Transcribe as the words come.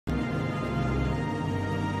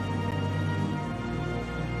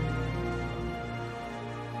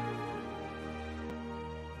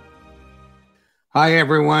Hi,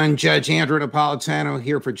 everyone. Judge Andrew Napolitano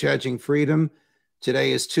here for Judging Freedom.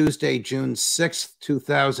 Today is Tuesday, June 6th,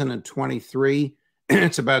 2023.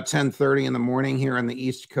 It's about 10:30 in the morning here on the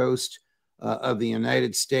East Coast of the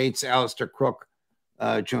United States. Alastair Crooke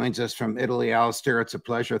joins us from Italy. Alastair, it's a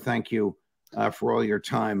pleasure. Thank you for all your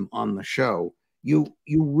time on the show. You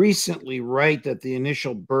recently write that the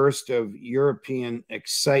initial burst of European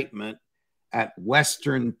excitement at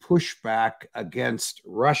Western pushback against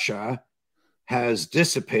Russia has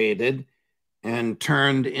dissipated and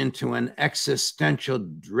turned into an existential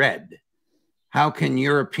dread. How can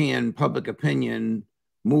European public opinion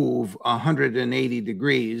move 180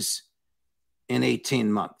 degrees in 18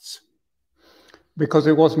 months? Because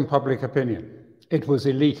it wasn't public opinion. It was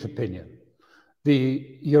elite opinion.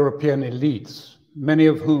 The European elites, many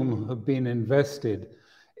of whom have been invested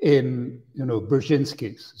in, Zbigniew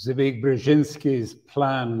Brzezinski's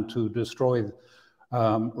plan to destroy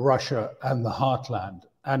Russia and the heartland,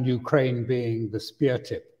 and Ukraine being the spear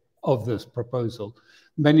tip of this proposal.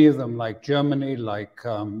 Many of them, like Germany, like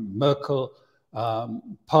Merkel,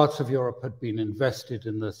 parts of Europe had been invested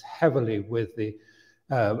in this heavily with the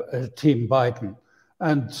Team Biden.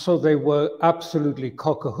 And so they were absolutely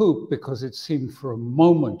cock-a-hoop because it seemed for a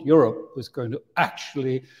moment Europe was going to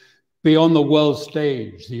actually be on the world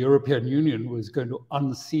stage. The European Union was going to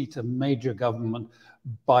unseat a major government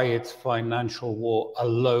by its financial war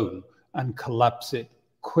alone and collapse it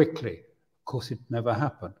quickly. Of course, it never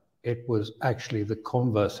happened. It was actually the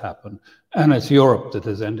converse happened. And it's Europe that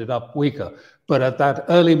has ended up weaker. But at that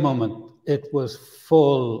early moment, it was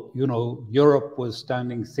full, Europe was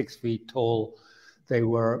standing 6 feet tall. They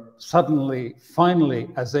were suddenly, finally,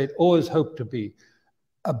 as they'd always hoped to be,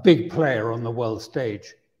 a big player on the world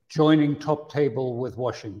stage, joining top table with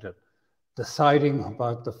Washington, deciding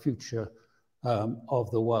about the future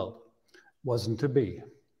of the world. Wasn't to be.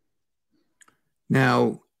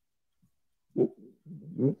 Now,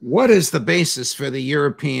 what is the basis for the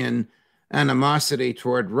European animosity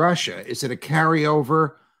toward Russia? Is it a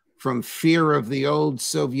carryover from fear of the old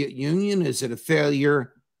Soviet Union? Is it a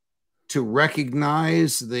failure to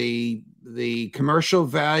recognize the commercial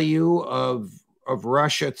value of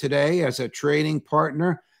Russia today as a trading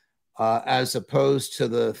partner, as opposed to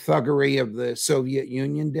the thuggery of the Soviet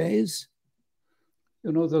Union days?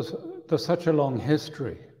 There's such a long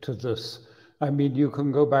history to this. I mean, you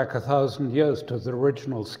can go back 1,000 years to the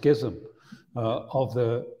original schism of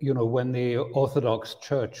when the Orthodox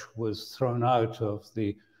Church was thrown out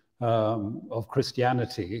of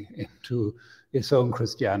Christianity into its own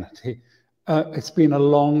Christianity. It's been a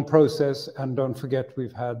long process, and don't forget,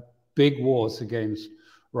 we've had big wars against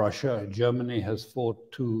Russia. Germany has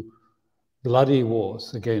fought 2 bloody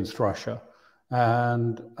wars against Russia.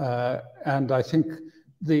 And I think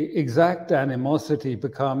the exact animosity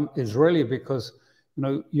is really because,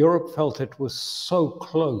 Europe felt it was so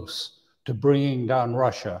close to bringing down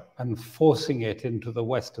Russia and forcing it into the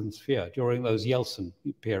Western sphere during those Yeltsin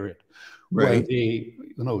period, right, where the,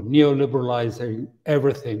 neoliberalizing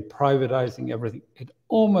everything, privatizing everything, it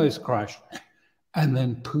almost crashed. And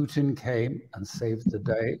then Putin came and saved the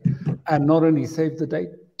day. And not only saved the day,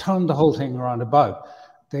 turned the whole thing around about.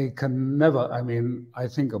 They can never, I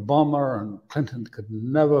think Obama and Clinton could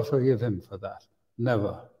never forgive him for that.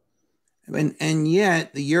 Never. And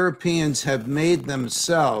yet the Europeans have made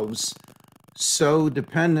themselves so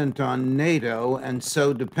dependent on NATO and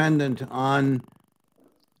so dependent on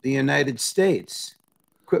the United States.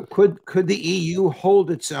 Could the EU hold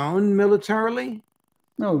its own militarily?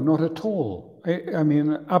 No, not at all.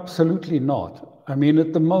 Absolutely not. At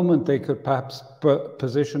the moment, they could perhaps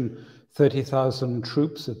position 30,000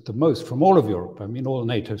 troops at the most from all of Europe, all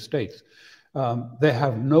NATO states. They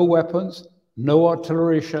have no weapons, no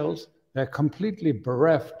artillery shells. They're completely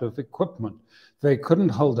bereft of equipment. They couldn't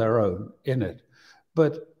hold their own in it.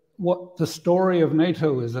 But what the story of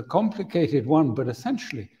NATO is a complicated one, but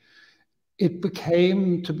essentially it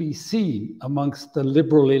became to be seen amongst the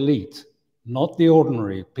liberal elite, not the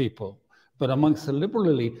ordinary people, but amongst the liberal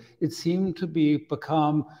elite, it seemed to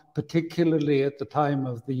become, particularly at the time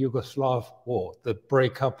of the Yugoslav war, the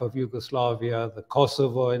breakup of Yugoslavia, the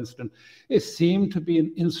Kosovo incident, it seemed to be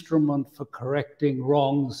an instrument for correcting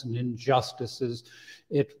wrongs and injustices.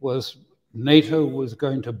 NATO was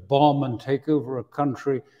going to bomb and take over a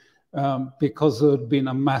country because there had been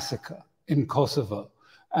a massacre in Kosovo.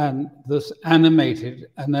 And this animated,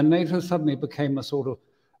 and then NATO suddenly became a sort of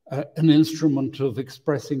an instrument of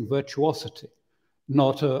expressing virtuosity,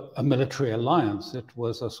 not a military alliance. It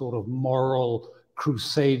was a sort of moral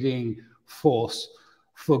crusading force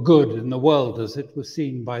for good in the world as it was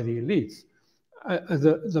seen by the elites.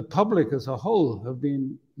 the public as a whole have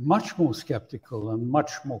been much more skeptical and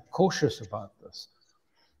much more cautious about this.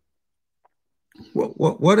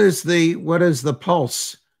 What is the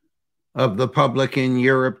pulse of the public in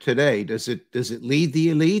Europe today? Does it lead the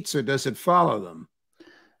elites or does it follow them?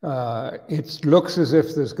 It looks as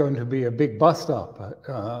if there's going to be a big bust up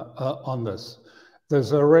on this.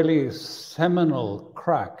 There's a really seminal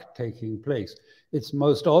crack taking place. It's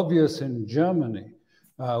most obvious in Germany,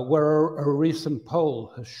 where a recent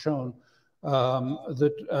poll has shown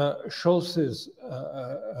that Scholz's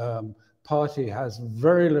party has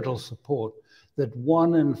very little support, that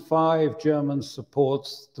 1 in 5 Germans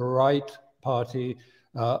supports the right party,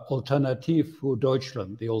 Alternative für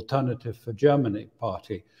Deutschland, the Alternative for Germany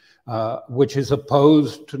party, which is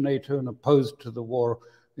opposed to NATO and opposed to the war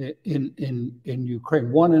in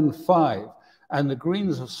Ukraine. 1 in 5. And the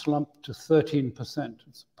Greens have slumped to 13%.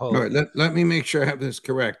 All right, let me make sure I have this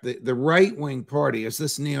correct. The right-wing party, is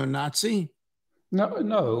this neo-Nazi?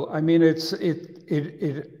 No. I mean, at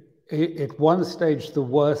one stage there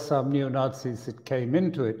were some neo-Nazis that came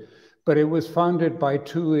into it, but it was founded by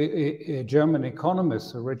 2 German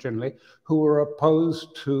economists originally who were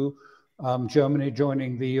opposed to Germany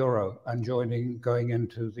joining the euro and going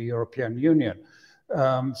into the European Union.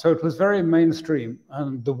 So it was very mainstream,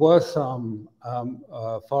 and there were some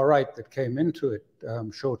far right that came into it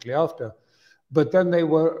shortly after, but then they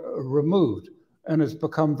were removed, and it's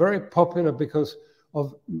become very popular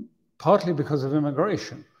partly because of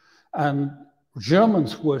immigration. And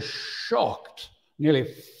Germans were shocked, nearly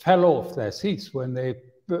fell off their seats when they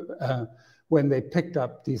picked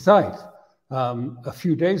up Die Zeit a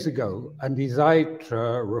few days ago, and Die Zeit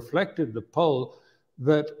reflected the poll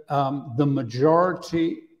that the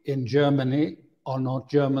majority in Germany are not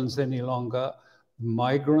Germans any longer.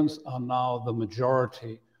 Migrants are now the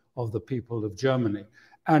majority of the people of Germany.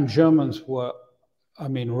 And Germans were, I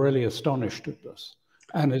mean, really astonished at this.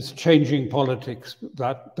 And it's changing politics,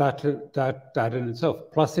 that in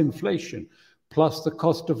itself, plus inflation, plus the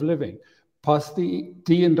cost of living, plus the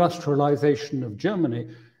deindustrialization of Germany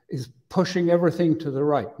is pushing everything to the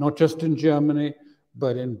right, not just in Germany,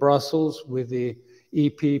 but in Brussels with the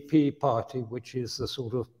EPP party, which is the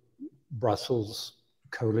sort of Brussels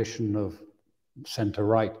coalition of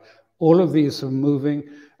center-right. All of these are moving,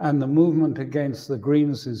 and the movement against the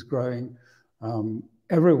Greens is growing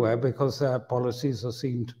everywhere because their policies are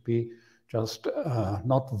seen to be just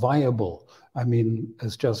not viable. I mean,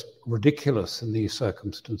 it's just ridiculous in these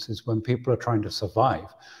circumstances when people are trying to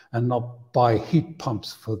survive and not buy heat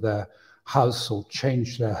pumps for their house or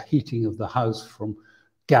change their heating of the house from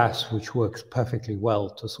gas, which works perfectly well,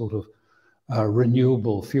 to sort of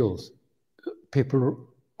renewable fuels. People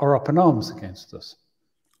are up in arms against this.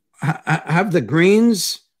 Have the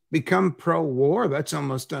Greens become pro-war? That's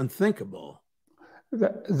almost unthinkable.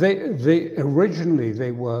 They originally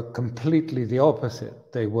they were completely the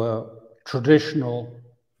opposite. They were traditional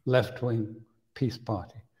left-wing peace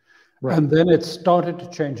party, right. And then it started to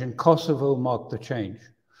change. And Kosovo marked the change.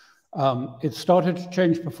 It started to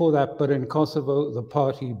change before that, but in Kosovo, the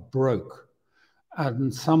party broke.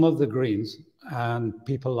 And some of the Greens, and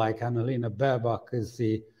people like Annalena Baerbock is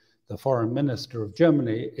the foreign minister of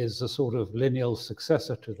Germany, is a sort of lineal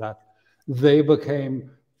successor to that. They became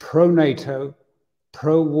pro-NATO,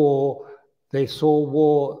 pro-war. They saw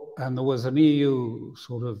war, and there was an EU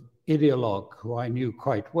sort of ideologue who I knew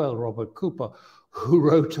quite well, Robert Cooper, who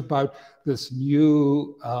wrote about this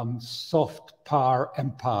new soft power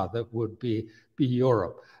empire that would be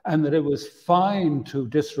Europe, and that it was fine to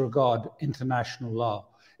disregard international law.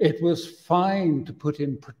 It was fine to put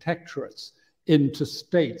in protectorates into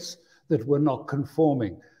states that were not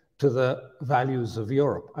conforming to the values of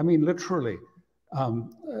Europe. I mean, literally,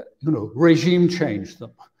 regime changed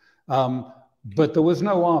them. But there was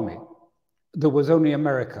no army. There was only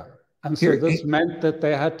America. And so this meant that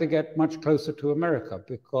they had to get much closer to America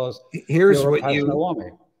because Europe has no army.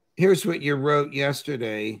 Here's what you wrote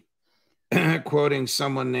yesterday, quoting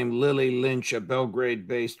someone named Lily Lynch, a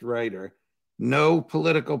Belgrade-based writer. No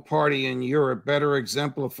political party in Europe better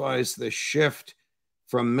exemplifies the shift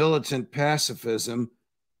from militant pacifism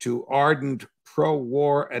to ardent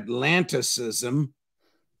pro-war Atlanticism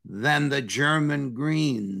than the German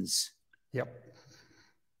Greens. Yep,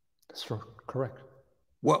 that's correct.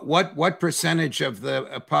 What percentage of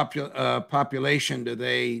the population do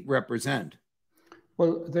they represent?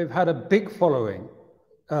 Well, they've had a big following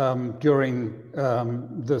during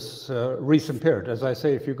this recent period. As I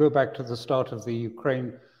say, if you go back to the start of the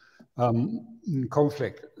Ukraine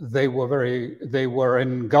conflict, they were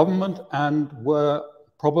in government and were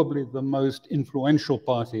probably the most influential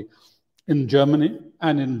party in Germany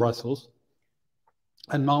and in Brussels.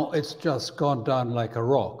 And now it's just gone down like a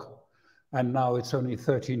rock. And now it's only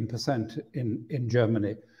 13% in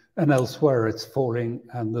Germany. And elsewhere it's falling,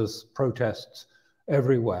 and there's protests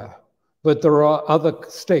everywhere. But there are other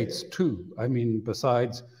states too. I mean,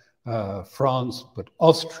 besides France, but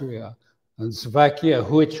Austria and Slovakia,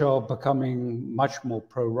 which are becoming much more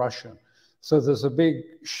pro-Russian. So there's a big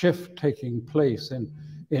shift taking place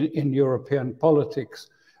in European politics.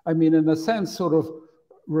 I mean, in a sense, sort of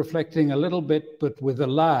reflecting a little bit, but with a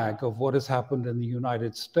lag, of what has happened in the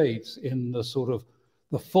United States in the sort of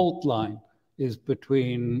the fault line is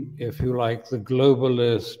between, if you like, the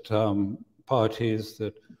globalist parties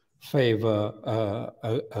that favor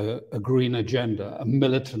a green agenda, a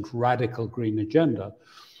militant radical green agenda,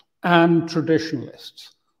 and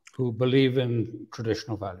traditionalists who believe in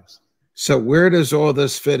traditional values. So where does all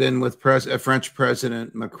this fit in with French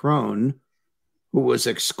President Macron, who was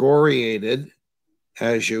excoriated,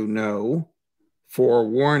 as you know, for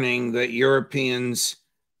warning that Europeans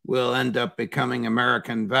will end up becoming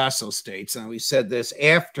American vassal states? And we said this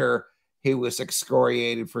after he was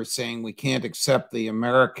excoriated for saying we can't accept the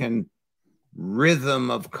American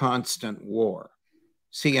rhythm of constant war.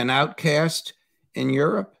 Is he an outcast in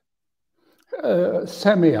Europe?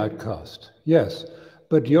 Semi-outcast, yes.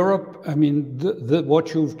 But Europe, I mean,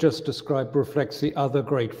 what you've just described reflects the other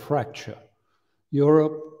great fracture.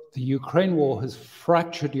 Europe, the Ukraine war has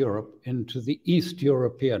fractured Europe into the East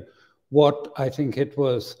European, what I think it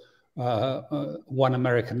was one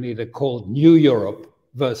American leader called New Europe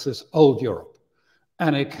versus Old Europe.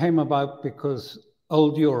 And it came about because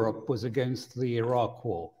Old Europe was against the Iraq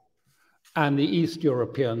war. And the East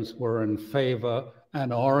Europeans were in favor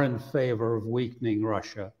and are in favor of weakening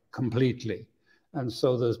Russia completely. And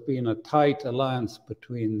so there's been a tight alliance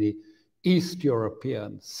between the East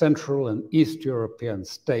European, Central and East European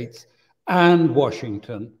states and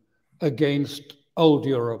Washington against Old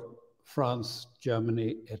Europe, France,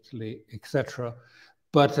 Germany, Italy, etc.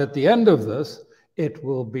 But at the end of this, it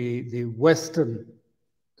will be the Western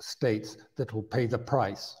states that will pay the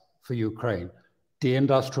price for Ukraine.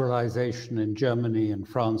 Deindustrialization in Germany and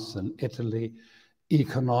France and Italy,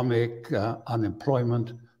 economic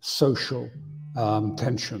unemployment, social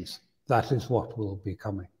tensions. That is what will be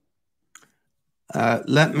coming.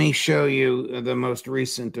 Let me show you the most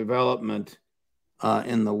recent development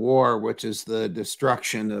in the war, which is the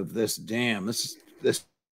destruction of this dam.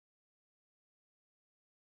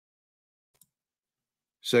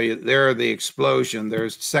 So there, the explosion.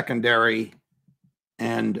 There's secondary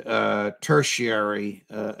and tertiary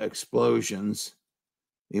explosions.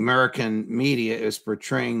 The American media is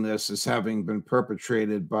portraying this as having been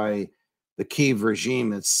perpetrated by the Kyiv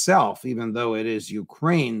regime itself, even though it is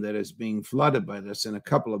Ukraine that is being flooded by this. In a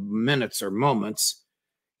couple of minutes or moments,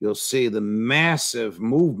 you'll see the massive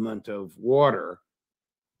movement of water.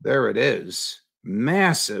 There it is,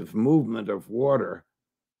 massive movement of water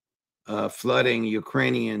flooding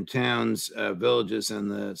Ukrainian towns, villages, and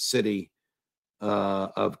the city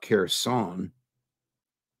of Kherson.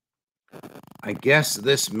 I guess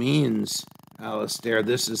this means, Alastair,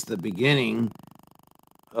 this is the beginning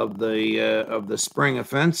of the spring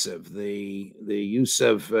offensive, the use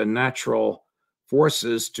of natural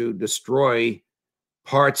forces to destroy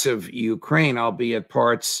parts of Ukraine, albeit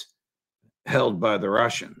parts held by the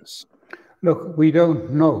Russians. Look, we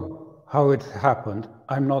don't know how it happened.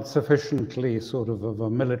 I'm not sufficiently sort of a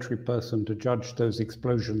military person to judge those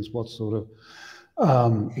explosions, what sort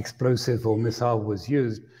of explosive or missile was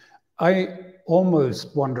used. I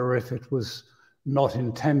almost wonder if it was not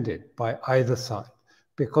intended by either side.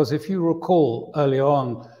 Because if you recall early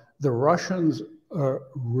on, the Russians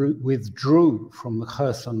withdrew from the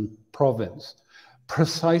Kherson province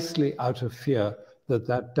precisely out of fear that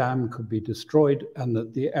that dam could be destroyed and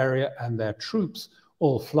that the area and their troops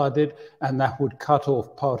all flooded, and that would cut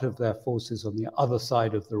off part of their forces on the other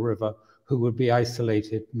side of the river, who would be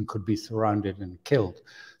isolated and could be surrounded and killed.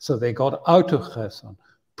 So they got out of Kherson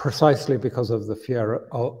precisely because of the fear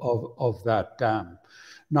of that dam.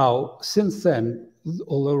 Now, since then,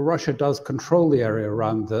 although Russia does control the area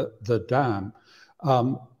around the dam,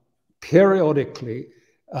 periodically,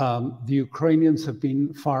 the Ukrainians have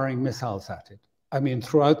been firing missiles at it. I mean,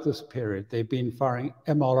 throughout this period, they've been firing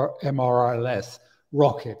MRLS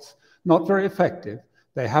rockets. Not very effective.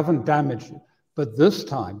 They haven't damaged it. But this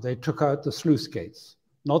time, they took out the sluice gates.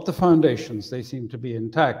 Not the foundations. They seem to be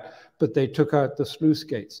intact, but they took out the sluice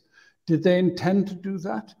gates. Did they intend to do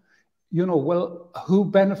that? You know, well, who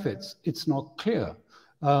benefits? It's not clear.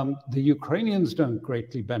 The Ukrainians don't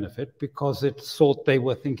greatly benefit because it thought they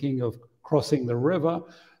were thinking of crossing the river,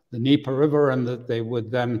 the Dnieper River, and that they would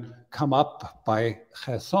then come up by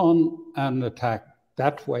Kherson and attack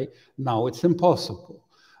that way. Now it's impossible.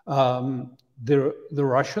 The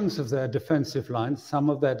Russians have their defensive lines. Some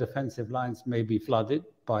of their defensive lines may be flooded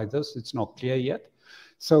by this. It's not clear yet.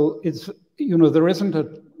 So it's, there isn't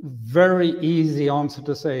a very easy answer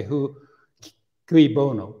to say who cui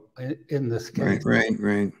bono in this case.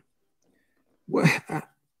 Right. Well,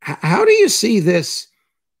 how do you see this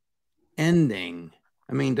ending?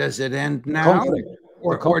 I mean, does it end now?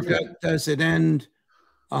 Or does it end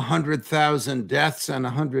 100,000 deaths and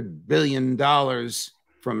 $100 billion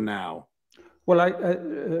from now? Well,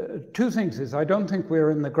 two things is, I don't think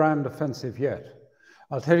we're in the grand offensive yet.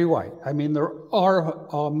 I'll tell you why. I mean, there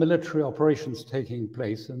are military operations taking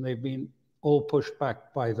place, and they've been all pushed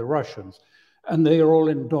back by the Russians. And they are all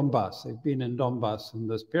in Donbass. They've been in Donbass in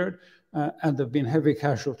this period, and there have been heavy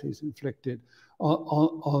casualties inflicted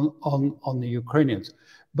on the Ukrainians.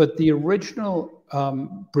 But the original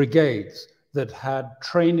brigades that had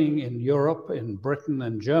training in Europe, in Britain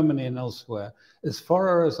and Germany and elsewhere, as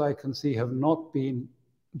far as I can see, have not been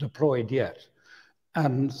deployed yet,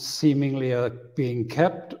 and seemingly are being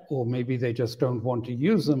kept, or maybe they just don't want to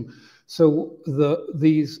use them. So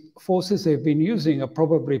these forces they've been using are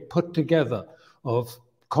probably put together of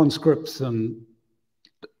conscripts and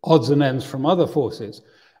odds and ends from other forces,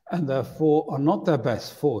 and therefore are not their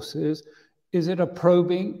best forces. Is it a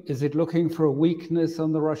probing? Is it looking for a weakness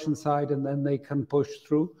on the Russian side and then they can push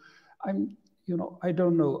through? I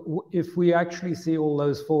don't know. If we actually see all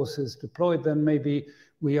those forces deployed, then maybe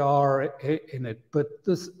we are in it. But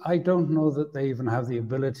this, I don't know that they even have the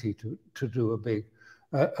ability to do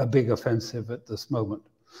a big offensive at this moment.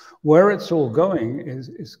 Where it's all going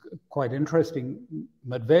is quite interesting.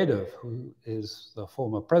 Medvedev, who is the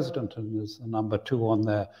former president and is the number 2 on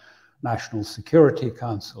their National Security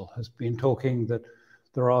Council, has been talking that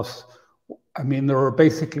there are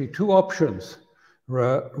basically 2 options.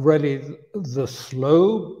 Really, the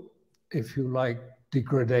slow, if you like,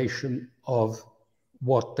 degradation of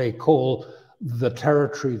what they call the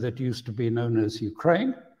territory that used to be known as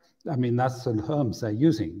Ukraine. I mean, that's the terms they're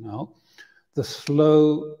using now. The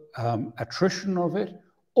slow attrition of it,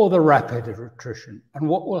 or the rapid attrition. And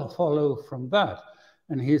what will follow from that?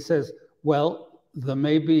 And he says, well, there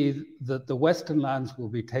may be that the Western lands will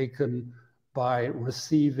be taken by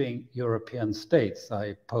receiving European states,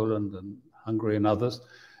 like Poland and Hungary and others,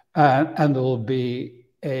 and there will be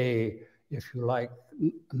a, if you like,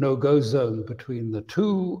 no-go zone between the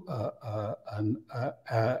two,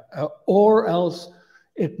 or else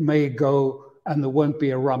it may go and there won't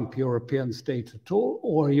be a rump European state at all,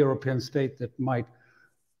 or a European state that might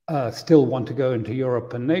still want to go into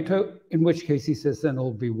Europe and NATO, in which case he says then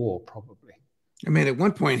there'll be war, probably. I mean, at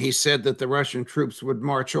one point he said that the Russian troops would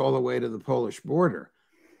march all the way to the Polish border.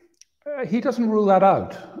 He doesn't rule that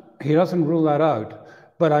out. He doesn't rule that out.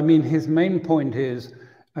 But I mean, his main point is,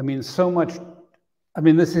 I mean, so much, I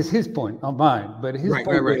mean, this is his point, not mine, but his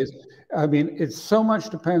point is, I mean, it so much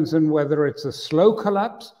depends on whether it's a slow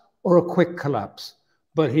collapse or a quick collapse.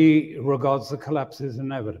 But he regards the collapse as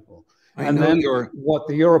inevitable. And then what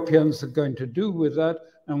the Europeans are going to do with that,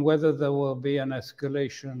 and whether there will be an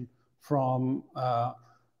escalation from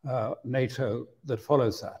NATO that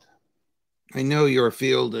follows that. I know your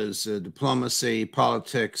field is diplomacy,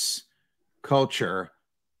 politics, culture,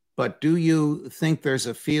 but do you think there's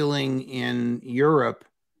a feeling in Europe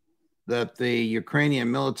that the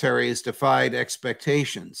Ukrainian military has defied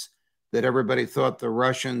expectations, that everybody thought the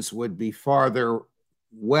Russians would be farther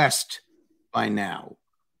west by now?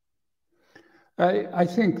 I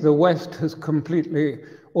think the West has completely,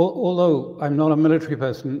 although I'm not a military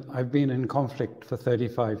person, I've been in conflict for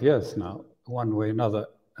 35 years now, one way or another.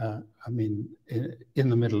 I mean, in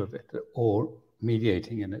the middle of it or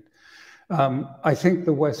mediating in it. I think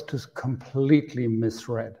the West has completely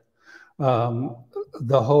misread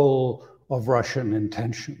the whole of Russian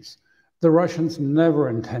intentions. The Russians never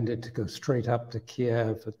intended to go straight up to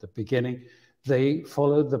Kiev at the beginning. They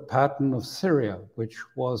followed the pattern of Syria, which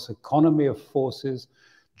was economy of forces,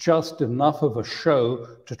 just enough of a show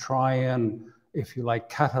to try and, if you like,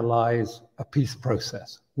 catalyze a peace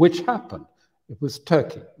process, which happened. It was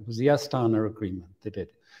Turkey. It was the Astana Agreement that did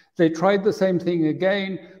it. They tried the same thing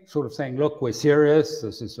again, sort of saying, look, we're serious.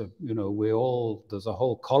 This is there's a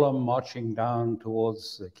whole column marching down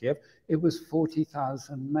towards Kiev. It was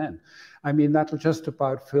 40,000 men. I mean, that'll just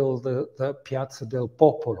about fill the Piazza del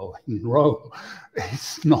Popolo in Rome.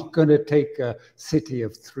 It's not going to take a city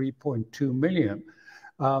of 3.2 million.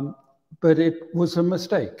 But it was a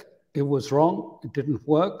mistake. It was wrong. It didn't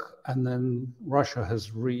work. And then Russia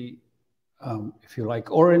has if you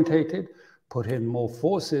like, orientated, put in more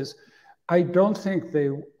forces. I don't think they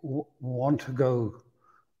want to go,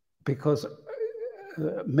 because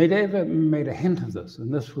Medvedev made a hint of this,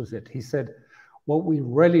 and this was it. He said, what we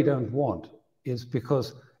really don't want is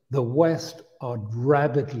because the West are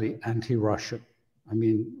rabidly anti-Russian. I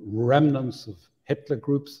mean, remnants of Hitler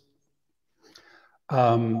groups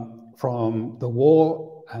from the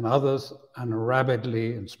war and others, and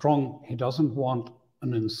rabidly and strong. He doesn't want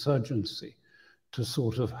an insurgency to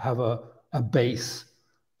sort of have a base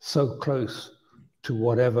so close to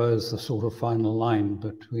whatever is the sort of final line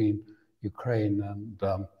between Ukraine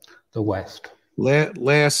and the West.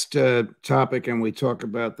 Last topic, and we talk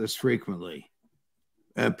about this frequently.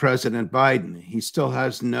 President Biden, he still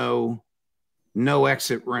has no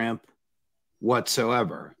exit ramp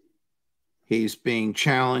whatsoever. He's being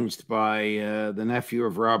challenged by the nephew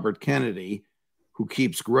of Robert Kennedy, who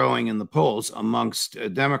keeps growing in the polls amongst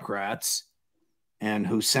Democrats, and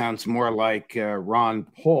who sounds more like Ron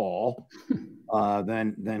Paul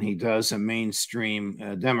than he does a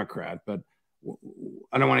mainstream Democrat. But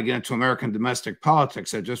I don't want to get into American domestic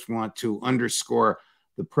politics. I just want to underscore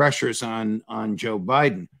the pressures on Joe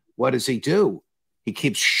Biden. What does he do? He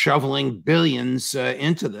keeps shoveling billions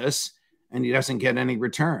into this, and he doesn't get any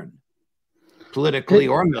return, politically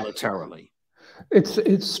or militarily.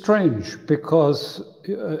 It's strange because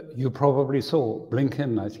you probably saw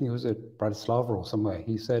Blinken, I think he was at Bratislava or somewhere,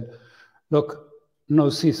 he said, look, no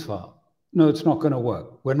ceasefire. No, it's not going to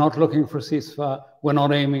work. We're not looking for a ceasefire. We're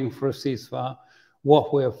not aiming for a ceasefire.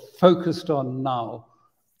 What we're focused on now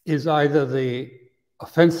is either the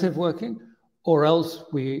offensive working, or else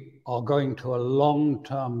we are going to a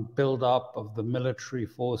long-term build-up of the military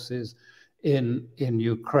forces in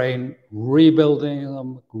Ukraine, rebuilding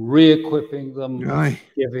them, re-equipping them,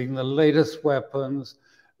 giving the latest weapons.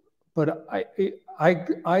 But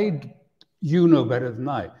you know better than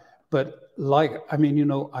I. But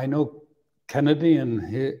I know Kennedy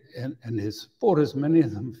and his supporters, many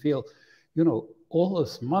of them feel, all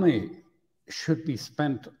this money should be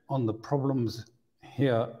spent on the problems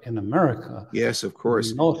here in America. Yes, of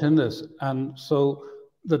course. Not in this. And so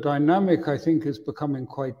the dynamic, I think, is becoming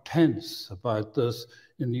quite tense about this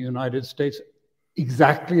in the United States,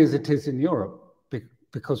 exactly as it is in Europe,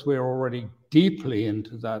 because we're already deeply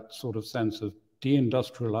into that sort of sense of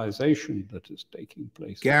deindustrialization that is taking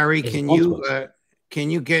place. Gary, can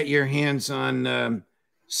you get your hands on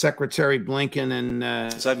Secretary Blinken and...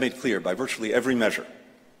 As I've made clear, by virtually every measure,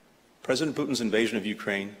 President Putin's invasion of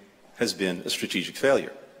Ukraine has been a strategic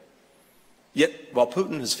failure. Yet, while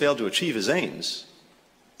Putin has failed to achieve his aims,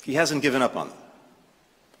 he hasn't given up on them.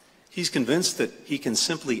 He's convinced that he can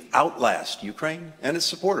simply outlast Ukraine and its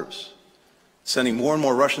supporters, sending more and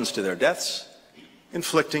more Russians to their deaths,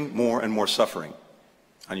 inflicting more and more suffering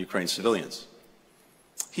on Ukraine's civilians.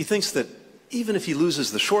 He thinks that even if he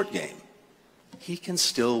loses the short game, he can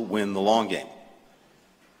still win the long game.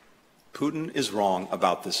 Putin is wrong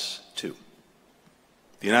about this, too.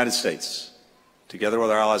 The United States, together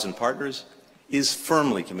with our allies and partners, is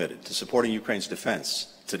firmly committed to supporting Ukraine's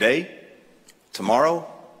defense today, tomorrow,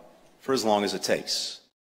 for as long as it takes.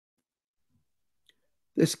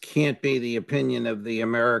 This can't be the opinion of the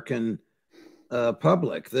American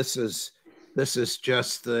public. This is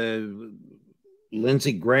just the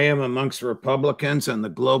Lindsey Graham amongst Republicans and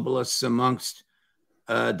the globalists amongst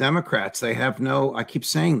Democrats. They have no, I keep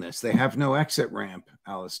saying this, they have no exit ramp,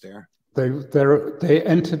 Alastair. They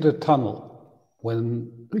entered a tunnel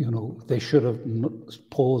when, they should have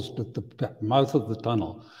paused at the mouth of the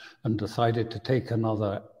tunnel and decided to take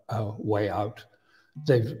another way out.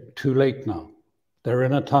 They're too late now. They're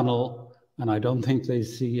in a tunnel, and I don't think they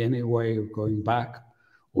see any way of going back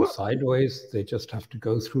or sideways. They just have to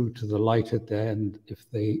go through to the light at the end, if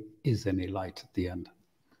there is any light at the end.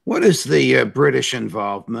 What is the British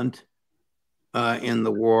involvement in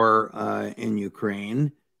the war in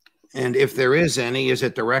Ukraine? And if there is any, is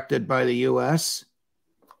it directed by the U.S.?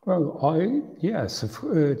 Well, yes,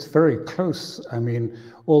 it's very close. I mean,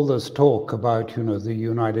 all this talk about, the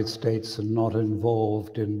United States are not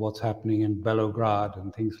involved in what's happening in Belgrade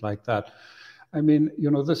and things like that. I mean,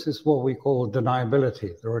 this is what we call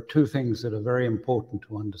deniability. There are two things that are very important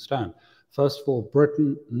to understand. First of all,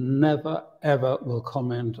 Britain never, ever will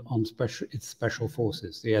comment on its special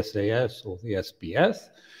forces, the SAS or the SBS.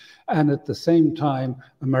 And at the same time,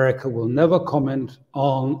 America will never comment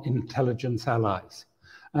on intelligence allies.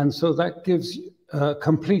 And so that gives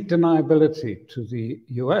complete deniability to the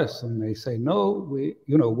US. And they say, no,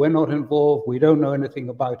 we're not involved. We don't know anything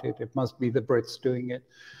about it. It must be the Brits doing it.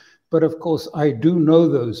 But of course, I do know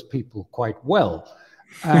those people quite well.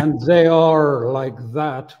 And they are like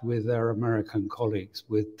that with their American colleagues,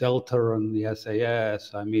 with Delta and the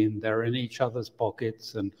SAS. I mean, they're in each other's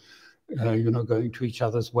pockets and, going to each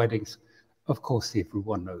other's weddings. of course,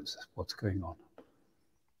 everyone knows what's going on.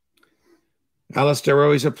 Alastair,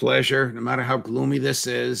 always a pleasure. No matter how gloomy this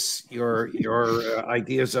is, your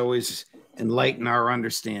ideas always enlighten our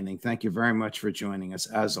understanding. Thank you very much for joining us,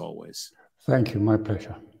 as always. Thank you. My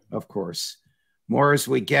pleasure. Of course. More as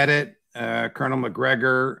we get it. Colonel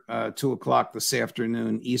McGregor, 2 o'clock this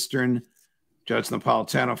afternoon Eastern. Judge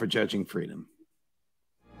Napolitano for Judging Freedom.